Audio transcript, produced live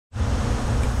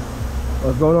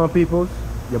What's going on, people?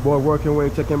 Your boy Working Way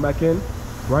checking back in.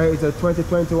 Right, it's a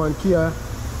 2021 Kia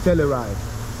Telluride.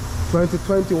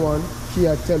 2021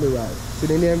 Kia Telluride. See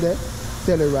the name there?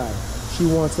 Telluride. She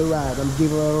wants a ride. I'm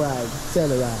giving her a ride.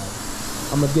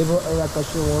 Telluride. I'm gonna give her a ride because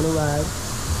she wants a ride.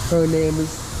 Her name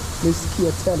is Miss Kia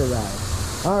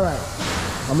Telluride. All right,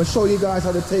 I'm gonna show you guys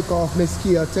how to take off Miss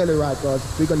Kia Telluride because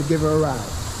we're gonna give her a ride.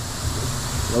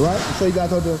 All right, I'll show you guys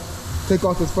how to take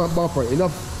off this front bumper.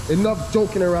 Enough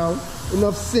joking around.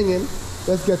 Enough singing.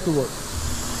 Let's get to work.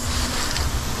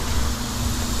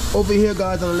 Over here,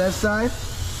 guys, on the left side.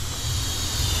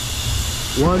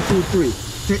 1, 2, 3.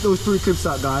 Take those 3 clips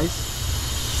out, guys.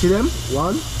 See them?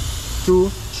 1, 2,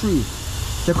 3.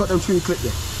 Check out them 3 clips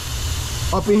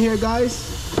there. Up in here, guys,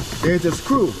 there's a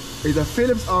screw. It's a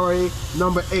Phillips RA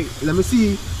number 8. Let me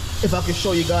see if I can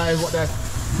show you guys what that.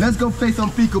 Let's go play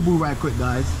some peekaboo right quick,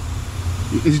 guys.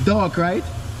 It's dark, right?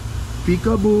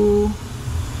 Peekaboo.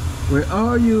 Where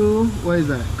are you? What is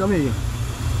that? Come here.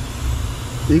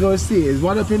 You're gonna see it. It's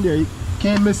right up in there. You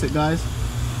can't miss it, guys.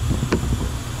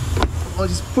 I'll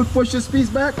just push this piece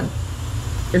back.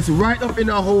 It's right up in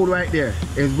that hole right there.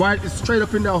 It's straight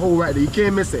up in that hole right there. You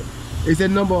can't miss it. It's a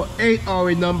number 8 or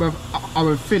a number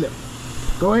or a Phillips.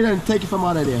 Go ahead and take it from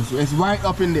out of there. So it's right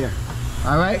up in there.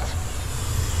 All right.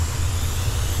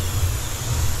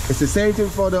 It's the same thing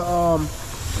for the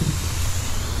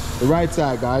right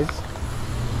side, guys.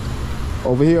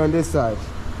 Over here on this side,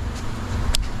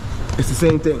 it's the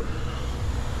same thing.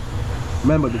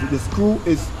 Remember, the screw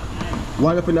is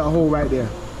right up in that hole right there.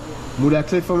 Move that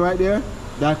clip from right there.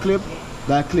 That clip,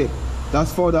 that clip.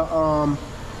 That's for the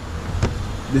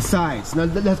sides. Now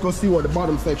let's go see what the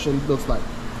bottom section looks like.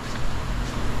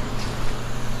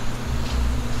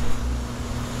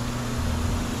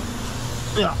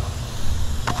 Yeah.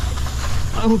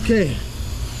 Okay.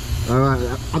 All right,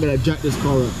 I gotta jack this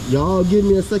car up. Y'all give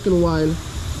me a second while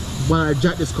I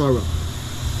jack this car up.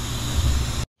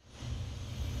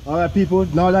 All right, people.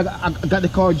 Now that I got the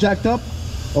car jacked up,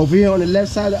 over here on the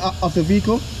left side of the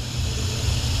vehicle,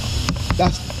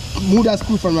 move that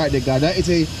screw from right there, guys. That is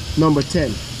a number 10.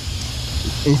 And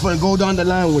you're gonna go down the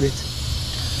line with it.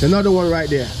 It's another one right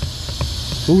there.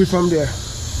 Move it from there.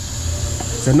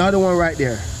 It's another one right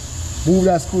there. Move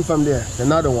that screw from there. It's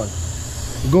another one.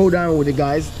 Go down with it,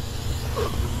 guys.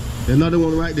 Another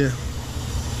one right there.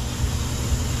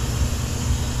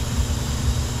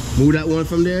 Move that one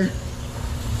from there.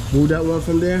 Move that one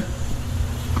from there.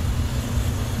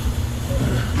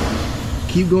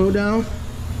 Keep going down.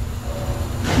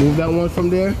 Move that one from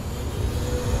there.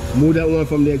 Move that one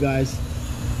from there, guys.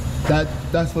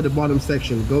 That's for the bottom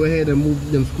section. Go ahead and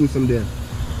move them screws from there.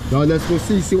 Now let's go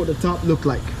see what the top look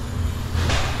like.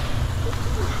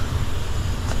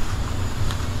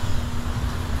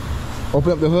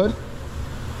 Open up the hood.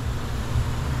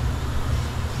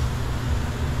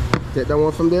 Take that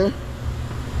one from there.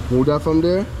 Move that from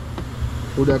there.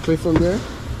 Move that clip from there.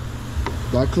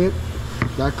 That clip.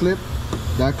 That clip.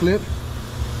 That clip.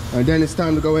 And then it's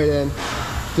time to go ahead and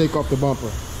take off the bumper.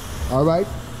 All right,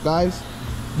 guys.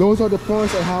 Those are the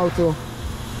points on how to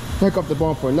take off the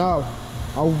bumper. Now,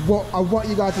 I want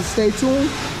you guys to stay tuned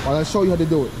while I show you how to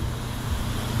do it.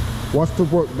 Watch the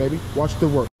work, baby. Watch the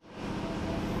work.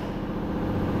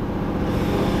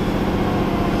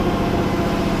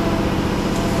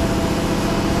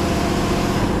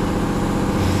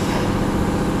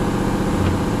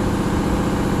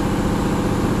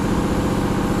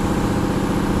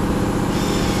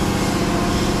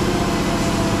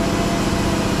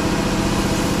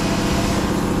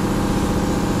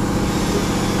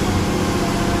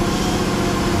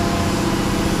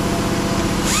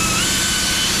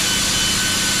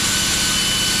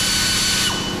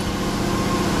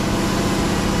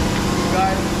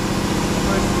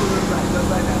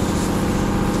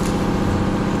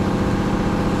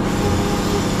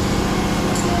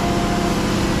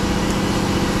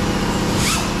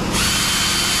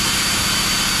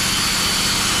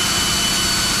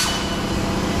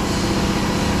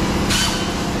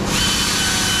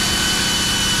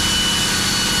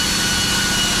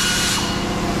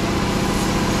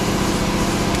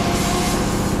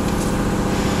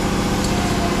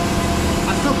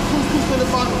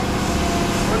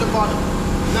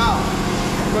 Now,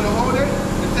 I'm going to hold it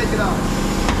and take it out.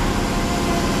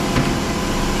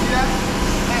 See that?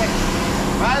 Hey,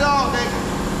 right on, baby.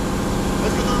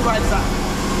 Let's go to the right side.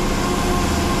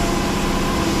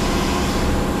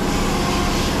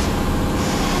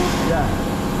 Yeah.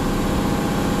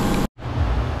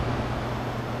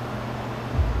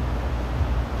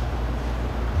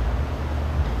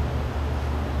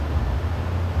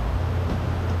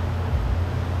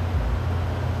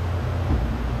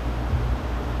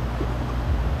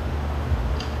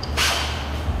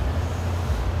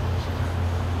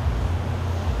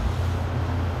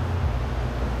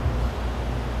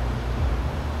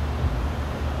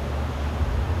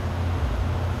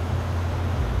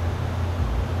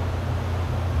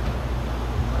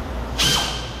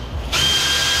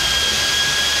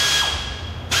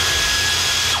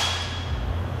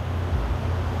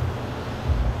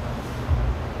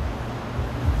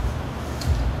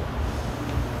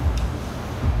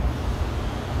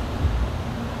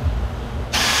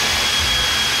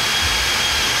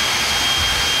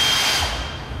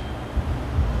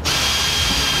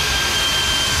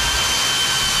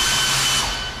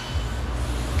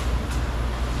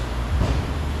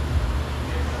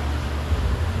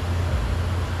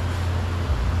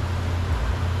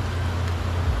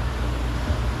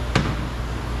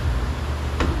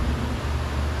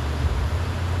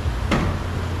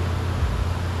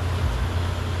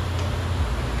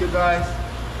 Okay guys,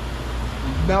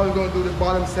 now we're gonna do the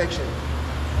bottom section.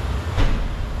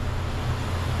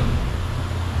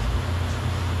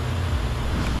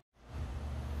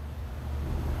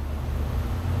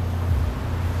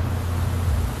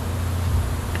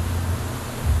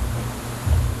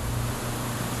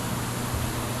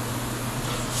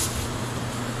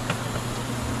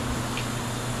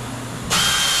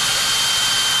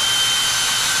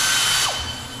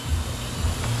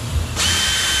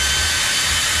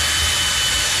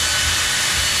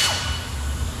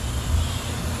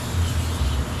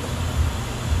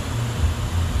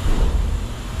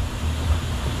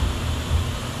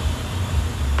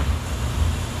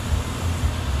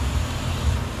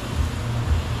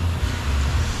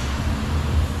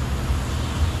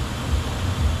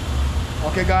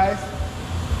 Okay guys,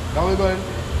 now we're going to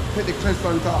put the clips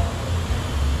on top.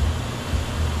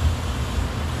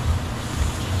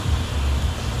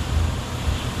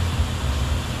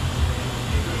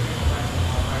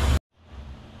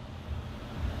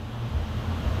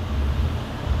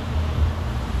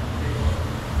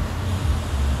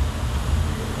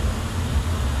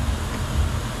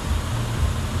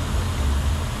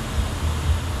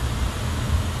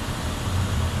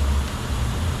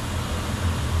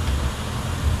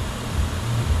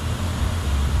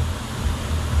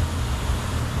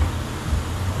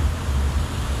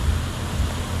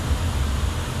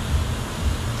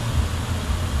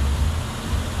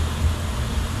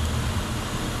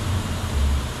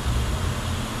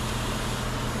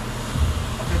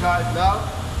 Guys, now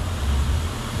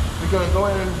we're going to go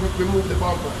in and remove the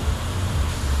bumper.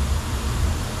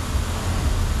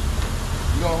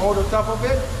 You're going to hold the top of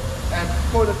it and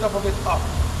pull the top of it up.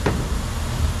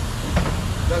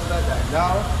 Just like that.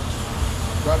 Now,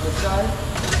 grab the side.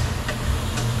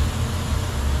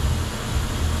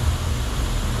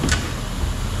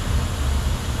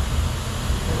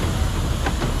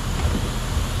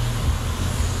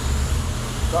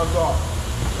 Comes off.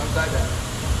 Just like that.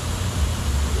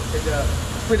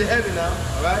 It's pretty heavy now,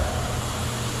 all right?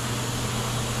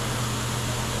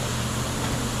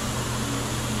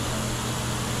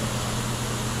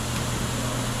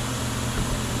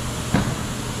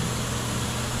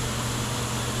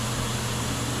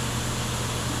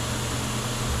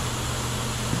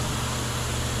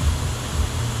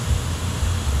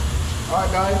 All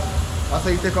right, guys, that's how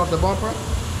you take off the bumper.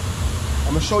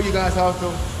 I'm gonna show you guys how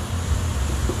to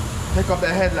take off the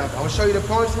headlamp. I'm gonna show you the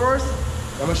points first.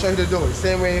 I'm gonna show you the door. The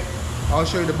same way I'll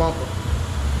show you the bumper.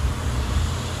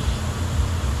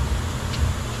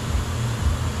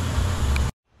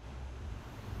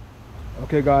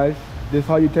 Okay guys, this is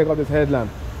how you take off this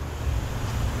headlamp.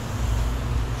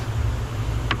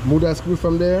 Move that screw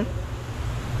from there.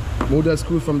 Move that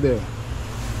screw from there.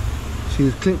 See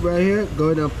this clip right here? Go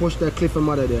ahead and push that clip from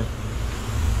out of there.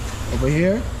 Over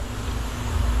here.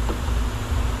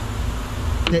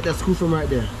 Take that screw from right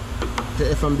there.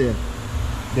 Take it from there.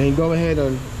 Then go ahead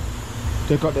and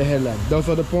take out the headlamp. Those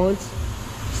are the points.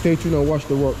 Stay tuned and watch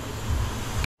the work.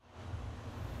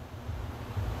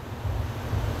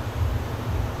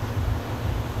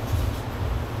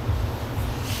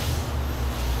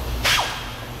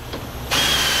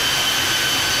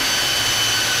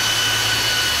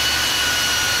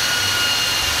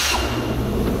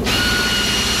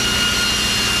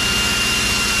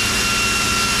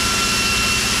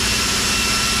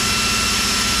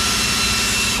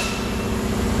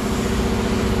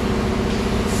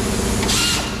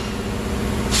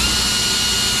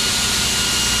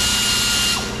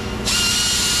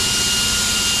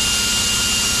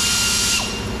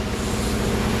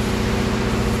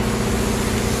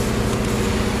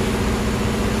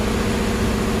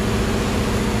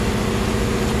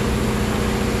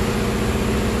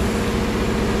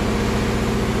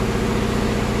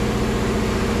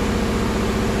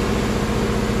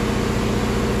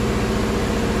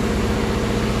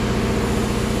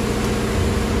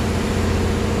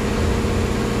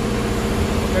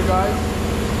 Guys,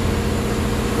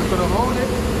 we're going to hold it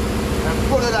and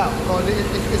pull it out because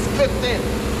it's clipped in,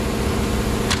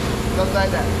 just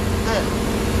like that.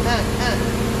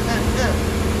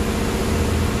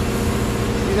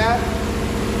 See that?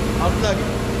 I'll plug it.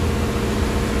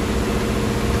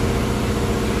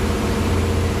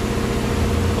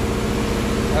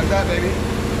 Like that, baby.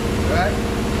 All right?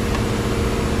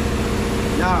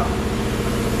 Now,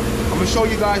 I'm going to show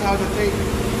you guys how to take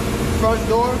the front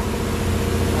door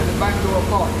and the back door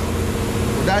apart.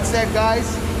 With that said, guys,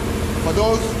 for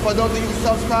those of you who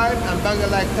subscribe and bang the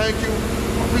like, thank you,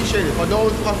 appreciate it. For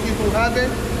those of you who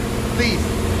haven't, please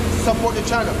support the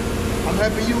channel. I'm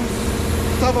helping you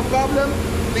solve a problem.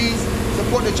 Please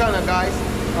support the channel, guys.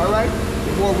 All right.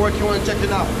 More working when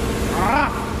checking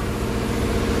out.